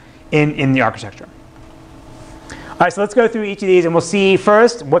control in the architecture. All right, so let's go through each of these, and we'll see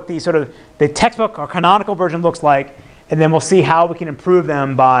first what the textbook or canonical version looks like, and then we'll see how we can improve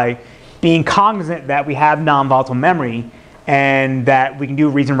them by being cognizant that we have non-volatile memory and that we can do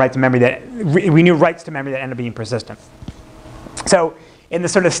reads and writes to memory writes to memory that end up being persistent. So in the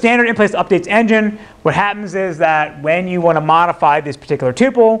sort of standard in-place updates engine, what happens is that when you want to modify this particular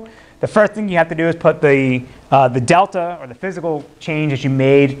tuple, the first thing you have to do is put the delta or the physical change that you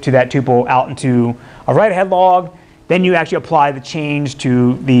made to that tuple out into a write-ahead log. Then you actually apply the change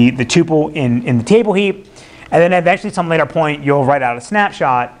to the tuple in the table heap, and then eventually, at some later point, you'll write out a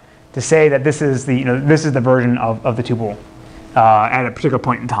snapshot to say that this is the version of the tuple at a particular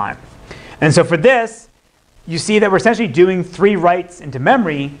point in time. And so for this, you see that we're essentially doing 3 writes into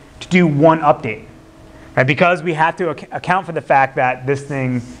memory to do 1 update, right? Because we have to account for the fact that this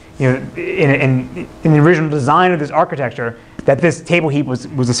thing, in the original design of this architecture, that this table heap was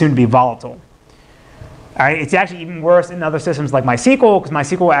assumed to be volatile. All right, it's actually even worse in other systems like MySQL, because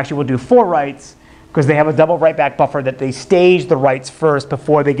MySQL actually will do 4 writes because they have a double write-back buffer that they stage the writes first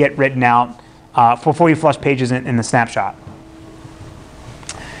before they get written out, before you flush pages in the snapshot.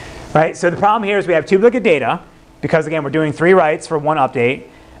 Right, so the problem here is we have 2 duplicate data, because again, we're doing 3 writes for 1 update,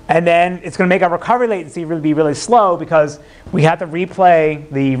 and then it's going to make our recovery latency be really slow because we have to replay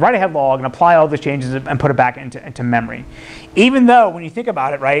the write-ahead log and apply all the changes and put it back into memory. Even though, when you think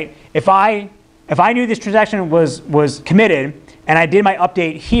about it, right, if I knew this transaction was committed and I did my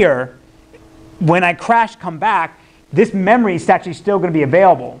update here, when I come back, this memory is actually still going to be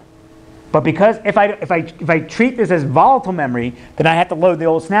available. But because if I treat this as volatile memory, then I have to load the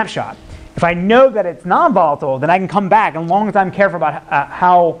old snapshot. If I know that it's non-volatile, then I can come back, and as long as I'm careful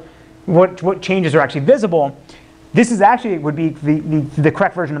about what changes are actually visible, this is actually would be the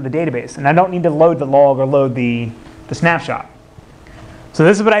correct version of the database, and I don't need to load the log or load the snapshot. So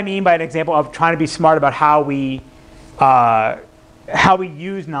this is what I mean by an example of trying to be smart about how we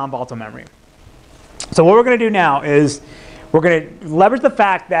use non-volatile memory. So what we're going to do now is we're going to leverage the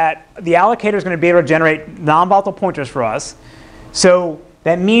fact that the allocator is going to be able to generate non-volatile pointers for us. So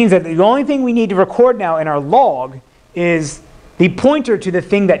that means that the only thing we need to record now in our log is the pointer to the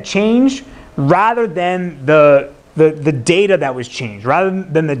thing that changed rather than the data that was changed, rather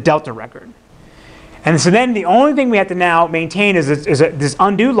than the delta record. And so then the only thing we have to now maintain is this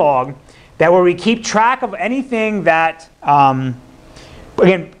undo log that where we keep track of anything that,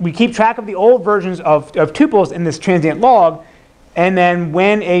 again, we keep track of the old versions of tuples in this transient log, and then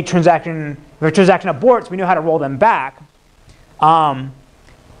when a transaction aborts, we know how to roll them back.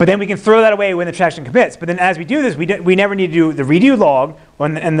 But then we can throw that away when the transaction commits. But then as we do this, we never need to do the redo log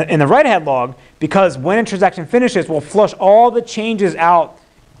in the write-ahead log, because when a transaction finishes, we'll flush all the changes out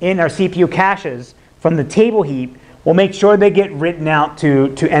in our CPU caches from the table heap. We'll make sure they get written out to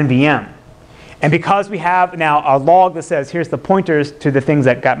NVM. And because we have now a log that says here's the pointers to the things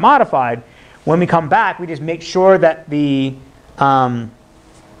that got modified, when we come back, we just make sure that the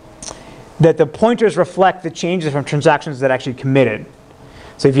pointers reflect the changes from transactions that actually committed.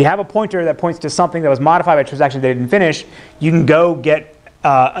 So if you have a pointer that points to something that was modified by a transaction that didn't finish, you can go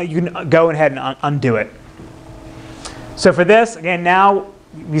ahead and undo it. So for this, again, now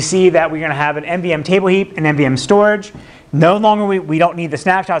we see that we're going to have an NVM table heap and NVM storage. No longer we don't need the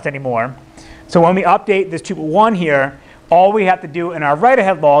snapshots anymore. So when we update this tuple 1 here, all we have to do in our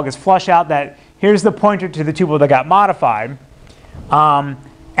write-ahead log is flush out that here's the pointer to the tuple that got modified. And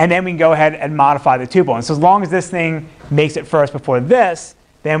then we can go ahead and modify the tuple. And so as long as this thing makes it first before this,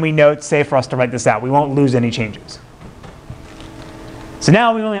 then we know it's safe for us to write this out. We won't lose any changes. So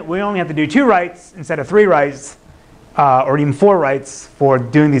now we only have to do 2 writes instead of 3 writes, or even 4 writes for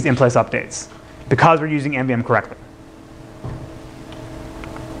doing these in-place updates, because we're using NVM correctly.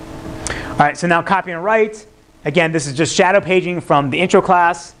 All right, so now copy and write. Again, this is just shadow paging from the intro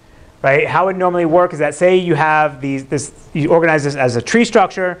class. Right? How it normally works is that, say you have you organize this as a tree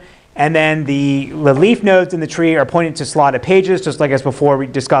structure, and then the leaf nodes in the tree are pointing to slotted pages, just like as before we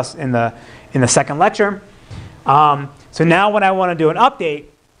discussed in the second lecture. So now when I want to do an update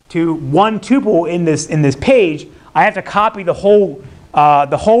to one tuple in this page, I have to copy the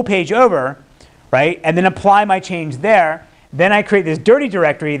whole page over, right, and then apply my change there. Then I create this dirty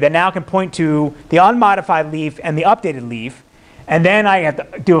directory that now can point to the unmodified leaf and the updated leaf. And then I have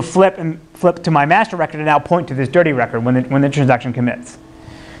to do a flip to my master record and now point to this dirty record when the transaction commits.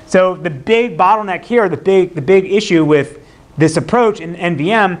 So the big bottleneck here, the big issue with this approach in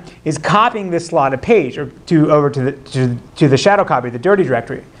NVM is copying this slotted page over to the shadow copy, the dirty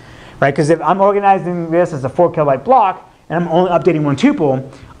directory, right? Because if I'm organizing this as a 4 kilobyte block and I'm only updating one tuple,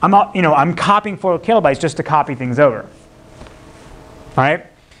 I'm copying 4 kilobytes just to copy things over. All right,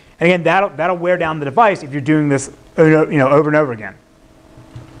 and again, that'll wear down the device if you're doing this, over and over again.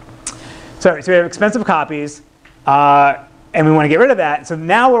 So we have expensive copies, and we want to get rid of that. So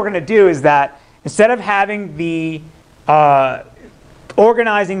now what we're going to do is that instead of having the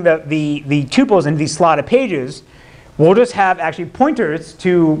organizing the tuples in these slotted pages, we'll just have actually pointers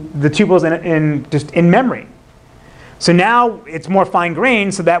to the tuples just in memory. So now it's more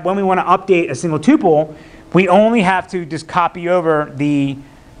fine-grained, so that when we want to update a single tuple, we only have to just copy over the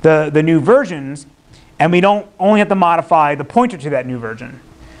new versions, and we don't only have to modify the pointer to that new version.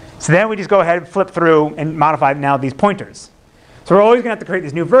 So then we just go ahead and flip through and modify now these pointers. So we're always going to have to create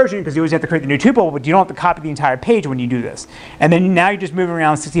this new version because you always have to create the new tuple, but you don't have to copy the entire page when you do this. And then now you're just moving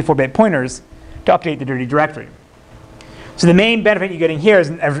around 64-bit pointers to update the dirty directory. So the main benefit you're getting here is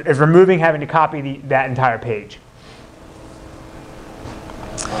removing having to copy that entire page.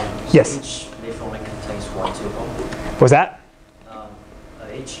 Yes? Each leaf only contains one tuple. What's that?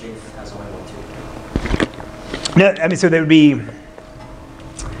 Each leaf has only one tuple. No, I mean, so there would be,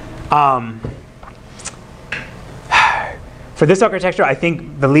 for this architecture, I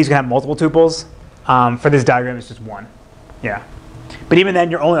think the leaf's gonna have multiple tuples. For this diagram, it's just one. Yeah. But even then,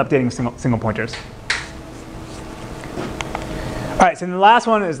 you're only updating single pointers. All right, so then the last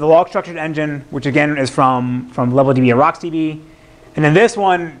one is the log structured engine, which again is from LevelDB or RocksDB. And then this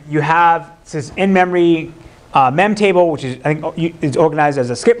one, you have this in-memory mem table, which is, I think, is organized as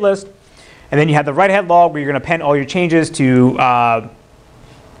a skip list. And then you have the write-ahead log, where you're going to append all your changes to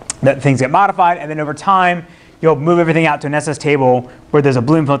that things get modified. And then over time, you'll move everything out to an SS table where there's a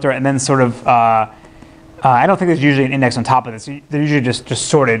Bloom filter, and then sort of, I don't think there's usually an index on top of this. They're usually just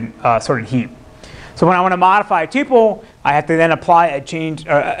sorted heap. So when I want to modify a tuple, I have to then apply a change,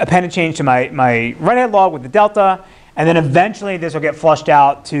 append a change to my write-ahead log with the delta. And then eventually this will get flushed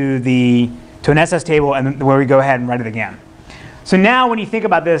out to an SS table, and where we go ahead and write it again. So now when you think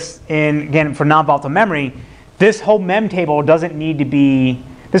about this, again for non-volatile memory, this whole mem table doesn't need to be.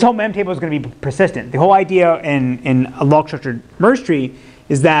 This whole mem table is going to be persistent. The whole idea in a log structured merge tree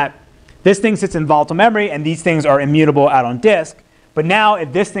is that this thing sits in volatile memory, and these things are immutable out on disk. But now,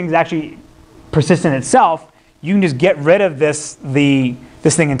 if this thing is actually persistent itself, you can just get rid of this thing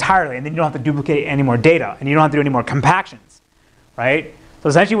entirely, and then you don't have to duplicate any more data, and you don't have to do any more compactions, right? So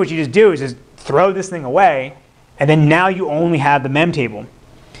essentially what you just do is just throw this thing away, and then now you only have the mem table.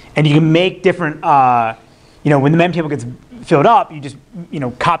 And you can make different, when the mem table gets filled up, you just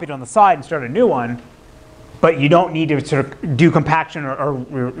copy it on the side and start a new one, but you don't need to sort of do compaction or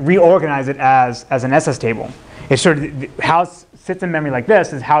reorganize it as an SS table. It's sort of how it sits in memory like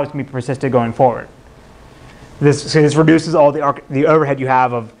this is how it's going to be persisted going forward. This reduces all the overhead you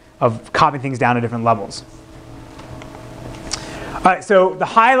have of copying things down to different levels. All right, so the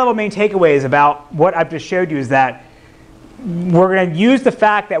high-level main takeaways about what I've just showed you is that we're going to use the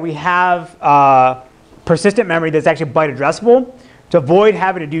fact that we have persistent memory that's actually byte addressable to avoid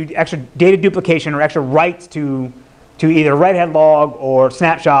having to do extra data duplication or extra writes to either write-ahead log or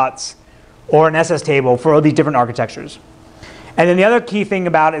snapshots or an SS table for all these different architectures. And then the other key thing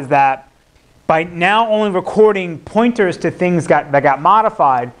about it is that by now only recording pointers to things that got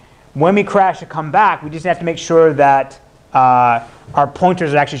modified, when we crash to come back, we just have to make sure that our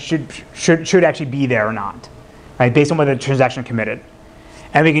pointers actually should actually be there or not, right? Based on whether the transaction committed.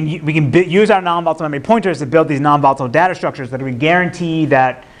 And we can use our non-volatile memory pointers to build these non-volatile data structures that we guarantee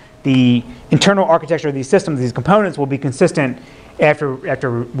that the internal architecture of these systems, these components, will be consistent after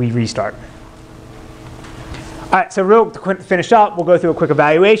we restart. All right, so to finish up, we'll go through a quick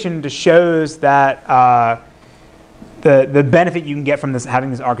evaluation that shows that the benefit you can get from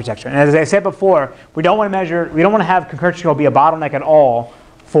having this architecture. And as I said before, we don't want to have concurrency control be a bottleneck at all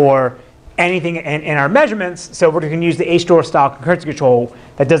for anything in our measurements. So we're going to use the HStore style concurrency control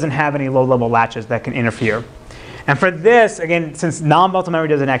that doesn't have any low-level latches that can interfere. And for this, again, since non-volatile memory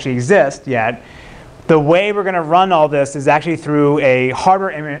doesn't actually exist yet, The way we're going to run all this is actually through a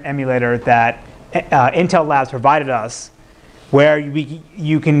hardware emulator that Intel Labs provided us, where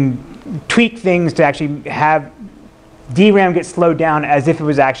you can tweak things to actually have DRAM get slowed down as if it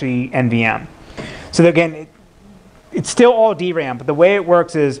was actually NVM. So again, it's still all DRAM, but the way it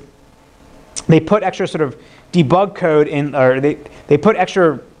works is they put extra sort of debug code in, or they put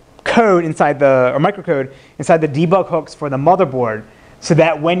extra code inside the, or microcode inside the debug hooks for the motherboard, so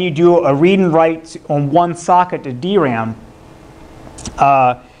that when you do a read and write on one socket to DRAM,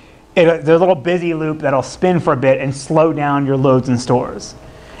 there's a little busy loop that'll spin for a bit and slow down your loads and stores.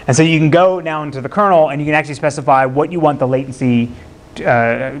 And so you can go now into the kernel and you can actually specify what you want the latency,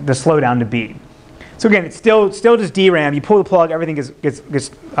 the slowdown to be. So again, it's still just DRAM. You pull the plug, everything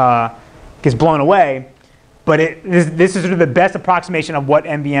gets blown away. But this is sort of the best approximation of what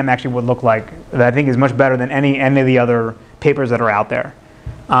NVM actually would look like. That I think is much better than any of the other papers that are out there.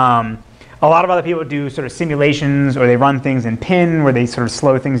 A lot of other people do sort of simulations, or they run things in pin where they sort of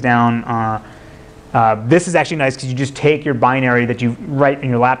slow things down. This is actually nice because you just take your binary that you write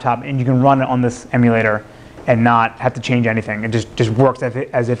in your laptop and you can run it on this emulator and not have to change anything. It just works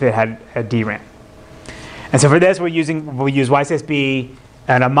as if it had a DRAM. And so for this, we'll use YCSB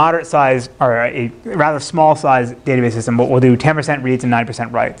and a moderate size, or a rather small size database system. We'll do 10% reads and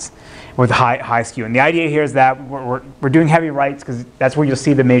 90% writes with high skew. And the idea here is that we're doing heavy writes because that's where you'll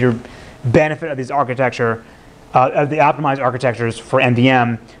see the major benefit of this architecture, of the optimized architectures for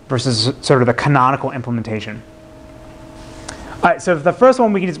NVM versus sort of the canonical implementation. All right, so the first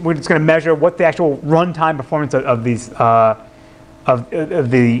one we're just going to measure what the actual runtime performance of these of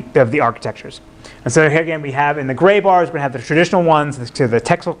the architectures. And so here again we have in the gray bars we're going to have the traditional ones, to the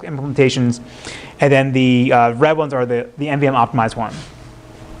textbook implementations, and then the red ones are the NVM optimized one.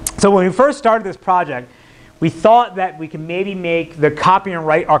 So when we first started this project, we thought that we could maybe make the copy and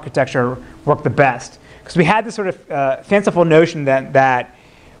write architecture work the best, because we had this sort of fanciful notion that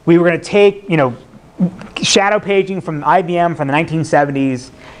we were going to take, shadow paging from IBM from the 1970s,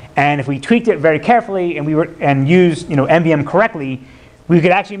 and if we tweaked it very carefully and used NVM correctly, we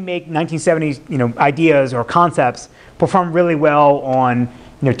could actually make 1970s ideas or concepts perform really well on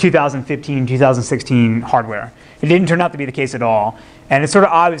 2015, 2016 hardware. It didn't turn out to be the case at all. And it's sort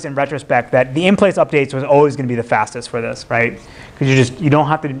of obvious in retrospect that the in-place updates was always going to be the fastest for this, right? Because you don't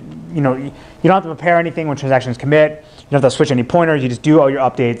have to, you don't have to prepare anything when transactions commit. You don't have to switch any pointers. You just do all your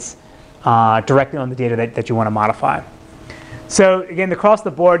updates directly on the data that you want to modify. So again, across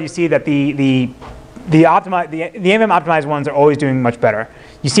the board, you see that the NVM optimized ones are always doing much better.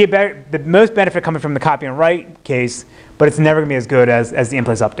 You see the most benefit coming from the copy and write case, but it's never going to be as good as the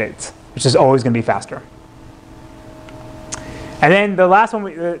in-place updates, which is always going to be faster. And then the last one,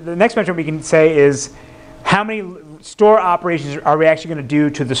 the next metric we can say is how many store operations are we actually going to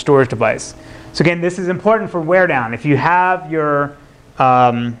do to the storage device. So again, this is important for wear down. If you have your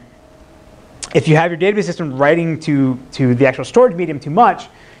database system writing to the actual storage medium too much,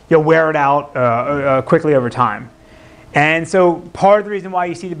 you'll wear it out quickly over time. And so part of the reason why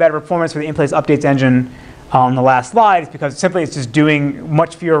you see the better performance for the in-place updates engine on the last slide is because simply it's just doing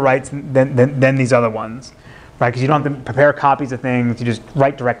much fewer writes than these other ones. Right, because you don't have to prepare copies of things, you just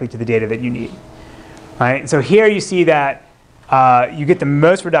write directly to the data that you need. Right, so here you see that you get the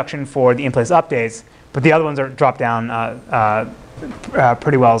most reduction for the in-place updates, but the other ones are dropped down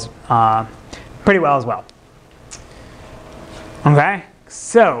pretty well as well. Okay,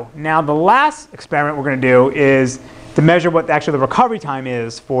 so now the last experiment we're going to do is to measure what actually the recovery time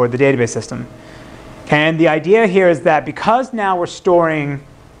is for the database system. And the idea here is that because now we're storing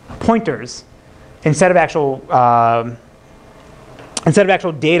pointers instead of actual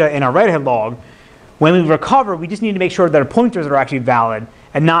data in our write-ahead log, when we recover, we just need to make sure that our pointers are actually valid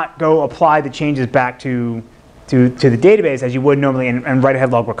and not go apply the changes back to the database as you would normally in write-ahead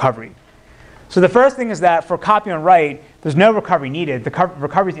log recovery. So the first thing is that for copy and write, there's no recovery needed. The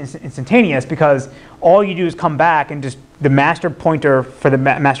recovery is instantaneous because all you do is come back and just the master pointer for the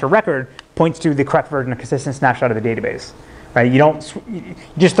master record points to the correct version, a consistent snapshot of the database. Right? You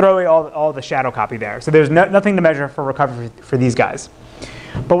just throw away all the shadow copy there. So there's nothing to measure for recovery for these guys.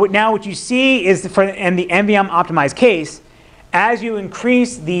 But now what you see is in the NVM optimized case, as you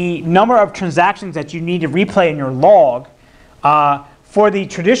increase the number of transactions that you need to replay in your log, for the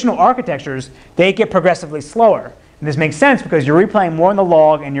traditional architectures, they get progressively slower. And this makes sense because you're replaying more in the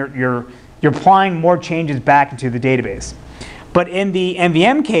log and you're applying more changes back into the database. But in the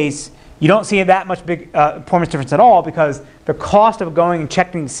NVM case, you don't see that much big performance difference at all because the cost of going and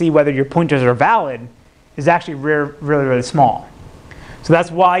checking to see whether your pointers are valid is actually really small. So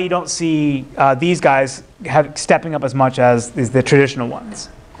that's why you don't see these guys stepping up as much as the traditional ones.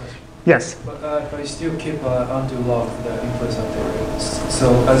 Yes? But you still keep undo log for the inputs update.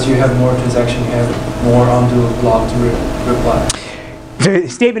 So as you have more transaction, you have more undo log to reply. The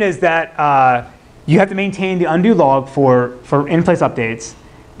statement is that you have to maintain the undo log for in-place updates.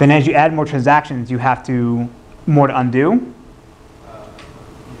 Then as you add more transactions, you have to more to undo.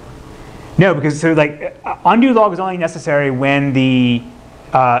 No, because so like undo log is only necessary when the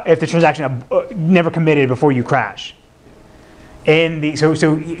if the transaction never committed before you crash.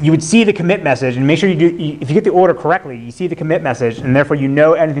 So you would see the commit message and make sure you do. If you get the order correctly, you see the commit message, and therefore you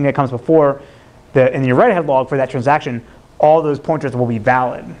know anything that comes before in your write-ahead log for that transaction. All those pointers will be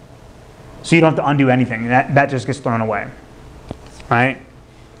valid. So you don't have to undo anything, and that just gets thrown away, right?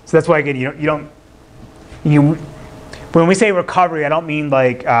 So that's why again when we say recovery, I don't mean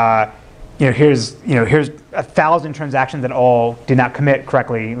like here's 1,000 transactions that all did not commit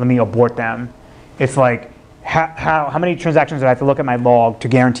correctly. Let me abort them. It's like how many transactions do I have to look at my log to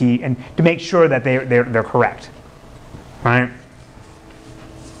guarantee and to make sure that they're correct, right?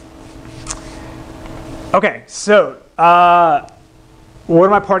 Okay, so. What are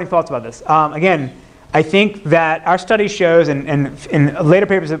my parting thoughts about this? Again, I think that our study shows, and in later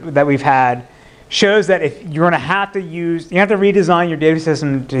papers that we've had, shows that if you're going to have to redesign your data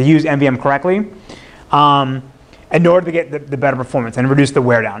system to use NVM correctly in order to get the better performance and reduce the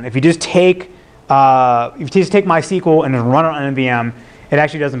wear down. If you just take MySQL and just run it on NVM, it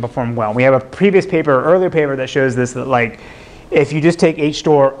actually doesn't perform well. We have a previous paper, earlier paper that shows this, that like if you just take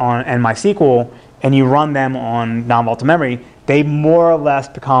HStore and MySQL and you run them on non-volatile memory, they more or less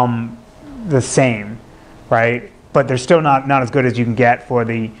become the same, right? But they're still not as good as you can get for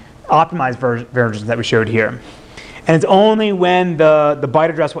the optimized versions that we showed here. And it's only when the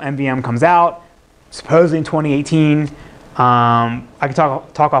byte addressable NVM comes out, supposedly in 2018. I can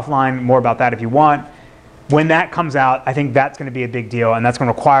talk offline more about that if you want. When that comes out, I think that's going to be a big deal, and that's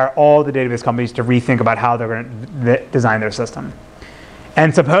going to require all the database companies to rethink about how they're going to design their system.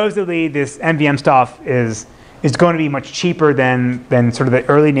 And supposedly, this NVM stuff is going to be much cheaper than sort of the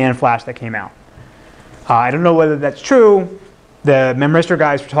early NAND flash that came out. I don't know whether that's true. The Memristor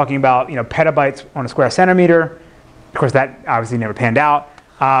guys were talking about petabytes on a square centimeter. Of course, that obviously never panned out.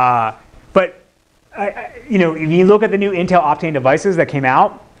 But if you look at the new Intel Optane devices that came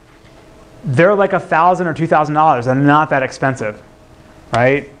out, they're like $1,000 or $2,000. They're not that expensive,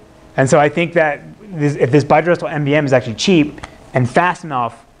 right? And so I think that if this byte addressable NVM is actually cheap and fast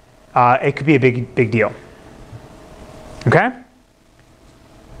enough, it could be a big deal. Okay?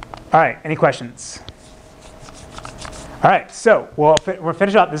 All right, any questions? All right, so we'll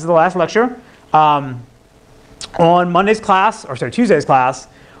finish up. This is the last lecture. On Monday's class, or sorry, Tuesday's class,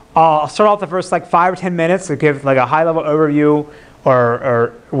 I'll start off the first like 5 or 10 minutes to give like a high-level overview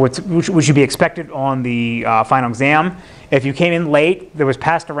or what should be expected on the final exam. If you came in late, there was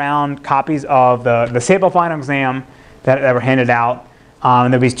passed around copies of the sample final exam that were handed out.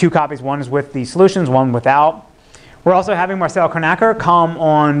 And there'll be 2 copies. One is with the solutions, one without. We're also having Marcel Kronacker come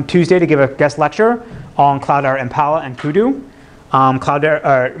on Tuesday to give a guest lecture on Cloudera, Impala, and Kudu.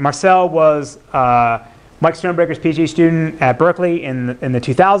 Marcel was Mike Stonebreaker's PhD student at Berkeley in the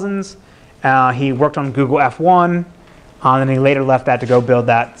 2000s. He worked on Google F1, and he later left that to go build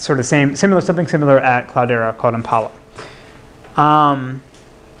that sort of something similar at Cloudera called Impala. I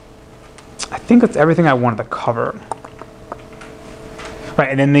think that's everything I wanted to cover. Right,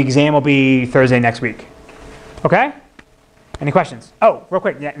 and then the exam will be Thursday next week. Okay? Any questions? Oh, real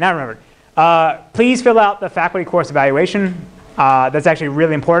quick, yeah, now I remembered. Please fill out the faculty course evaluation. That's actually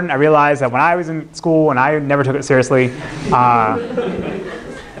really important. I realized that when I was in school and I never took it seriously. No,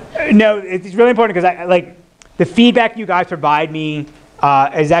 it's really important because the feedback you guys provide me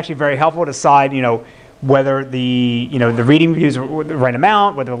is actually very helpful to decide, whether the reading reviews were the right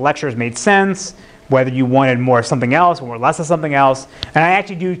amount, whether the lectures made sense, whether you wanted more of something else or less of something else. And I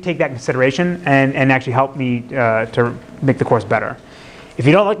actually do take that into consideration and actually help me to make the course better. If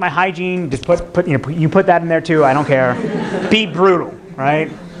you don't like my hygiene, just you put that in there too. I don't care. Be brutal,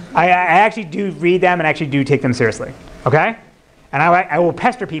 right? I actually do read them and actually do take them seriously. Okay? And I will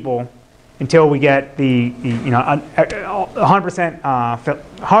pester people until we get the 100%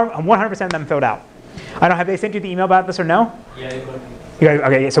 100% of them filled out. I don't know, have they sent you the email about this or no? Yeah, you guys,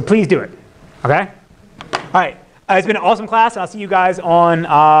 okay, so please do it. Okay? All right. It's been an awesome class, and I'll see you guys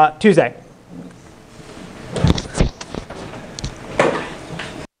on Tuesday.